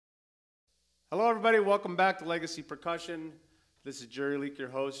Hello everybody, welcome back to Legacy Percussion. This is Jerry Leak, your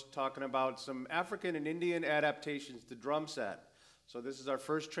host, talking about some African and Indian adaptations to drum set. So this is our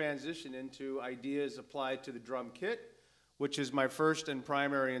first transition into ideas applied to the drum kit, which is my first and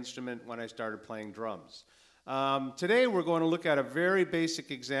primary instrument when I started playing drums. Today we're going to look at a very basic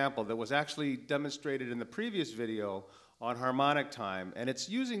example that was actually demonstrated in the previous video on Harmonic Time, and it's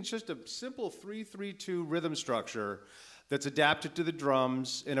using just a simple 3-3-2 rhythm structure that's adapted to the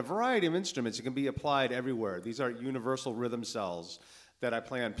drums in a variety of instruments. It can be applied everywhere. These are universal rhythm cells that I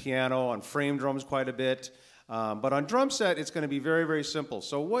play on piano, on frame drums quite a bit. But on drum set, it's going to be very, very simple.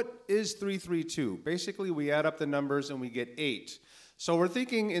 So what is 3-3-2? Basically, we add up the numbers and we get 8. So we're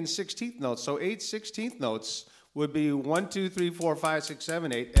thinking in 16th notes. So 8 16th notes would be 1, 2, 3, 4, 5, 6,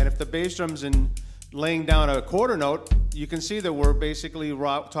 7, 8. And if the bass drum's laying down a quarter note, you can see that we're basically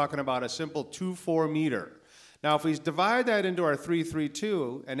talking about a simple 2-4 meter. Now, if we divide that into our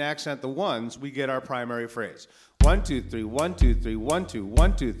 3-3-2 and accent the ones, we get our primary phrase. 1, 2, 3, 1, 2, 3, 1, 2,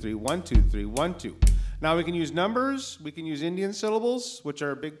 1, 2, 3, 1, 2, 3, 1, 2. Now we can use numbers, we can use Indian syllables, which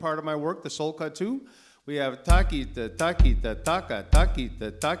are a big part of my work, the solka too. We have takita, takita, taka,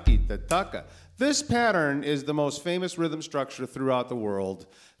 takita, takita, taka. This pattern is the most famous rhythm structure throughout the world,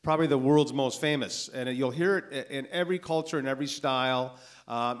 probably the world's most famous. And you'll hear it in every culture and every style.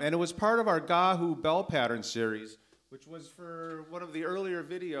 And it was part of our Gahu bell pattern series, which was for one of the earlier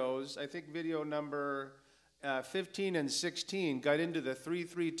videos. I think video number 15 and 16 got into the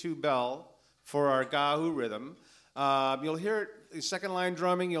 3-3-2 bell for our Gahu rhythm. You'll hear it in second line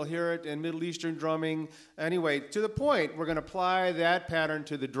drumming, you'll hear it in Middle Eastern drumming. Anyway, to the point, we're going to apply that pattern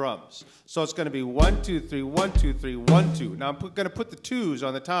to the drums. So it's going to be 1, 2, 3, 1, 2, 3, 1, 2. Now I'm going to put the twos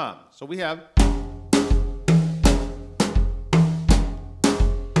on the tom. So we have.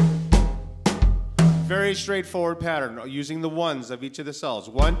 Very straightforward pattern using the ones of each of the cells.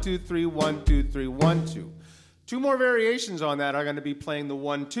 1, 2, 3, 1, 2, 3, 1, 2. Two more variations on that are going to be playing the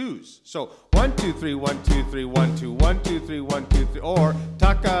 1-2s. So 1, 2, 3, 1, 2, 3, 1, 2, 1, 2, 3, 1, 2, 3, or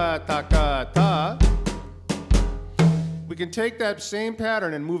taka, taka, ta. We can take that same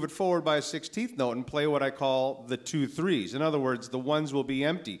pattern and move it forward by a 16th note and play what I call the 2-3s. In other words, the ones will be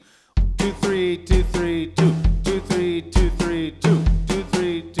empty. 2, 3, 2, 3, 2, 2, 3, 2, 3, 2, 2,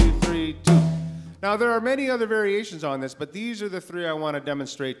 3, 2, 3, 2. Now, there are many other variations on this, but these are the three I want to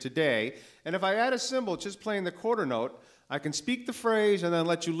demonstrate today. And if I add a cymbal just playing the quarter note, I can speak the phrase and then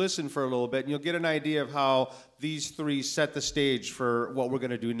let you listen for a little bit, and you'll get an idea of how these three set the stage for what we're going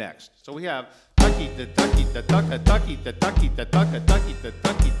to do next. So we have takita, takita, taka, takita, takita, taka, takita,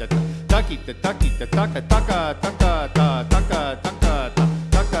 takita, takita, takita, taka, taka, taka, ta, taka, taka, ta,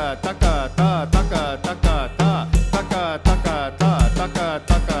 taka, taka, ta, taka, taka, ta, taka, taka, ta,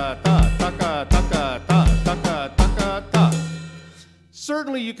 taka, taka, ta.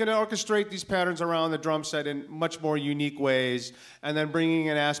 Certainly you can orchestrate these patterns around the drum set in much more unique ways and then bringing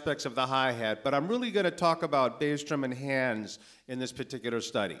in aspects of the hi-hat, but I'm really going to talk about bass drum and hands in this particular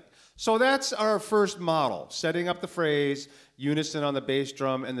study. So that's our first model, setting up the phrase, unison on the bass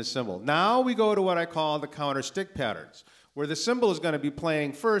drum and the cymbal. Now we go to what I call the counter stick patterns, where the cymbal is going to be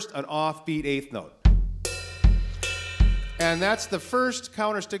playing first an offbeat 8th note. And that's the first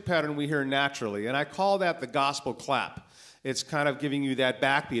counter stick pattern we hear naturally, and I call that the gospel clap. It's kind of giving you that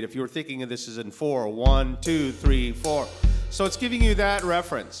backbeat. If you were thinking of this as in 4, 1, 2, 3, 4. So it's giving you that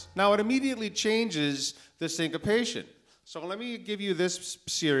reference. Now it immediately changes the syncopation. So let me give you this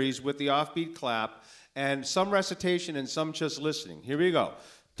series with the offbeat clap and some recitation and some just listening. Here we go.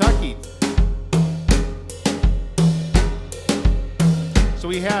 Taki. So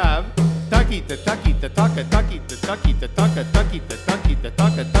we have taki ta taki ta taka taki ta taki ta taka taki ta taki ta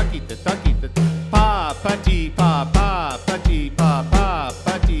taka taki ta taki ta pa pati pa pa pati pa pa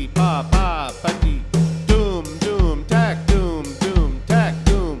pati pa pa pati doom doom tack doom doom tack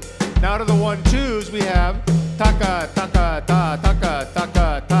doom. Now to the 1-2s we have taka taka ta taka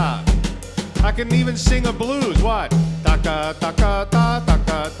taka ta. I can even sing a blues. What? Taka taka ta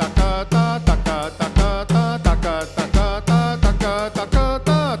taka taka ta taka taka ta taka taka ta taka taka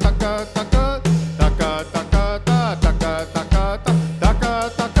ta taka taka taka taka ta taka taka ta taka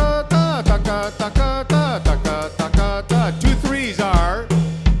taka ta taka taka ta taka taka ta. 2-3s are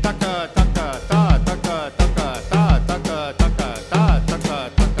taka taka ta taka taka ta taka taka ta taka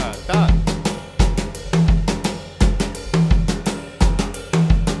taka ta.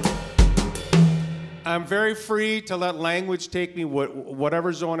 I'm very free to let language take me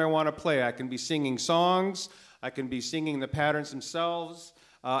whatever zone I want to play. I can be singing songs, I can be singing the patterns themselves,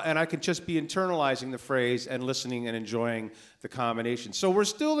 And I can just be internalizing the phrase and listening and enjoying the combination. So we're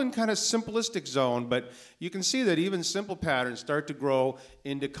still in kind of simplistic zone, but you can see that even simple patterns start to grow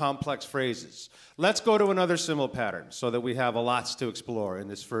into complex phrases. Let's go to another simple pattern so that we have a lots to explore in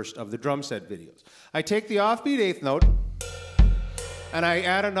this first of the drum set videos. I take the offbeat eighth note and I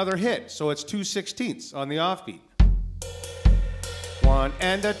add another hit, so it's 2/16 on the offbeat. 1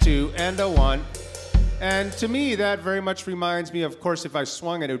 and a 2 and a 1. And to me, that very much reminds me, of course, if I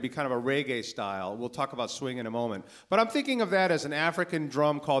swung it, it would be kind of a reggae style. We'll talk about swing in a moment. But I'm thinking of that as an African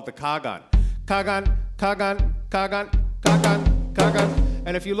drum called the kagan. Kagan, kagan, kagan, kagan, kagan.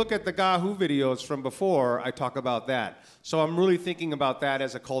 And if you look at the Gahu videos from before, I talk about that. So I'm really thinking about that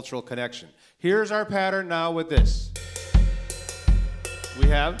as a cultural connection. Here's our pattern now with this. We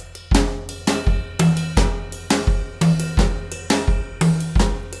have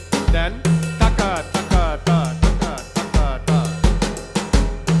then taka, taka, ta, taka, taka, ta.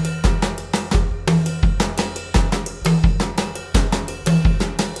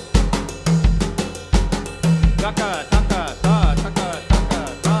 Taka, taka, ta, taka, taka,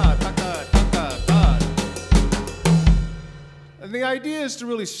 ta, taka, taka, ta. And the idea is to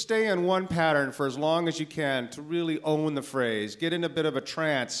really stay in one pattern for as long as you can, to really own the phrase, get in a bit of a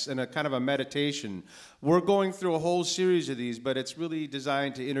trance and a kind of a meditation. We're going through a whole series of these, but it's really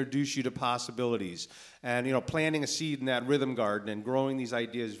designed to introduce you to possibilities and, you know, planting a seed in that rhythm garden and growing these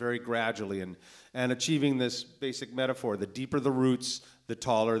ideas very gradually and achieving this basic metaphor: the deeper the roots, the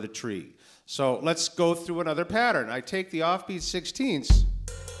taller the tree. So let's go through another pattern. I take the offbeat 16ths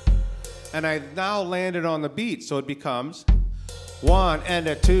and I now land it on the beat, so it becomes 1 and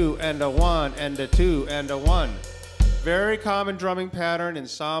a 2 and a 1 and a 2 and a 1. Very common drumming pattern in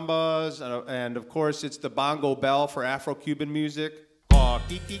sambas, and of course it's the bongo bell for Afro-Cuban music. Caw,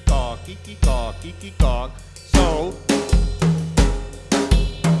 kiki, caw, kiki, caw, kiki, caw. So,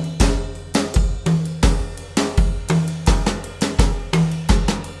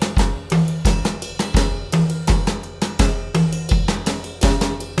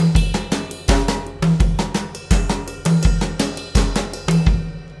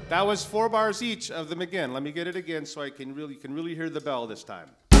 that was 4 bars each of them again. Let me get it again so you can really hear the bell this time.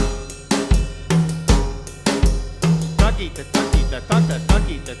 Taki ta taki ta taka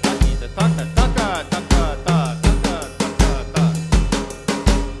taki ta taki ta taka taka taka ta taka taka ta.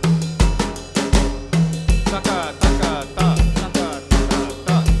 Taka taka ta taka taka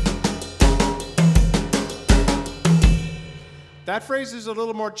ta. That phrase is a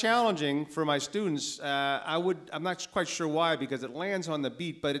little more challenging for my students. I'm not quite sure why, because it lands on the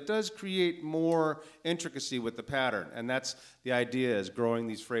beat, but it does create more intricacy with the pattern, and that's the idea, is growing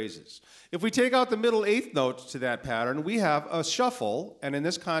these phrases. If we take out the middle eighth note to that pattern, we have a shuffle, and in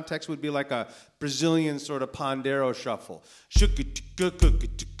this context would be like a Brazilian sort of pandero shuffle.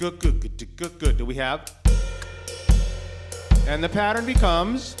 Do we have? And the pattern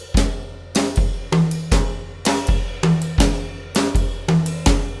becomes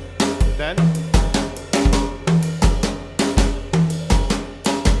then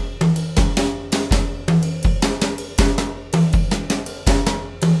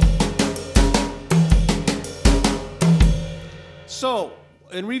so,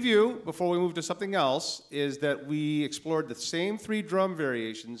 in review, before we move to something else, is that we explored the same 3 drum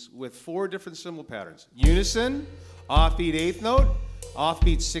variations with 4 different cymbal patterns: unison, offbeat eighth note,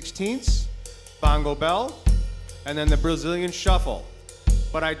 offbeat 16ths, bongo bell, and then the Brazilian shuffle.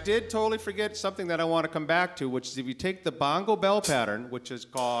 But I did totally forget something that I want to come back to, which is if you take the bongo bell pattern, which is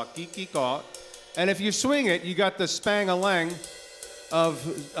caw, kiki, caw, and if you swing it, you got the spang-a-lang of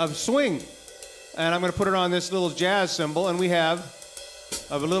swing. And I'm going to put it on this little jazz cymbal, and we have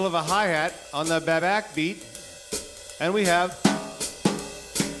a little of a hi-hat on the back beat, and we have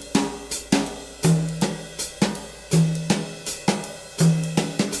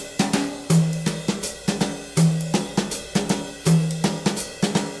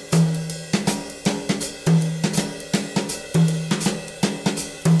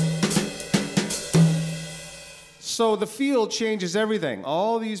So the field changes everything.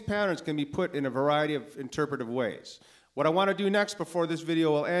 All these patterns can be put in a variety of interpretive ways. What I want to do next before this video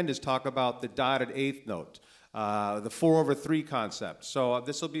will end is talk about the dotted eighth note, the 4/3 concept. So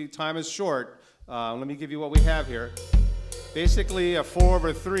this will be, time is short. Let me give you what we have here. Basically a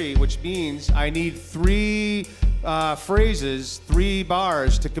 4/3, which means I need 3 phrases, 3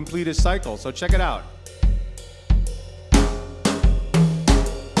 bars to complete a cycle. So check it out.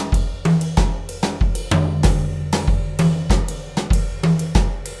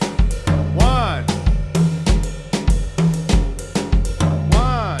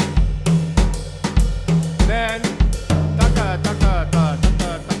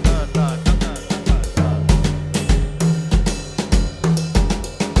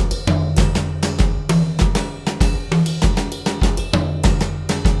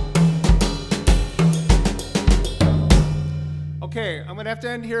 Okay, I'm gonna have to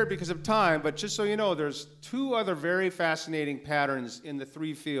end here because of time, but just so you know, there's two other very fascinating patterns in the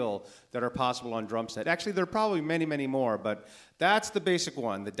 3-feel that are possible on drum set. Actually, there are probably many, many more, but that's the basic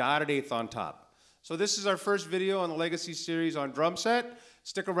one, the dotted eighth on top. So this is our first video on the Legacy series on drum set.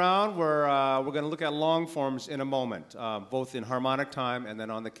 Stick around, we're gonna look at long forms in a moment, both in harmonic time and then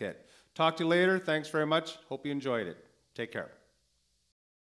on the kit. Talk to you later, thanks very much, hope you enjoyed it. Take care.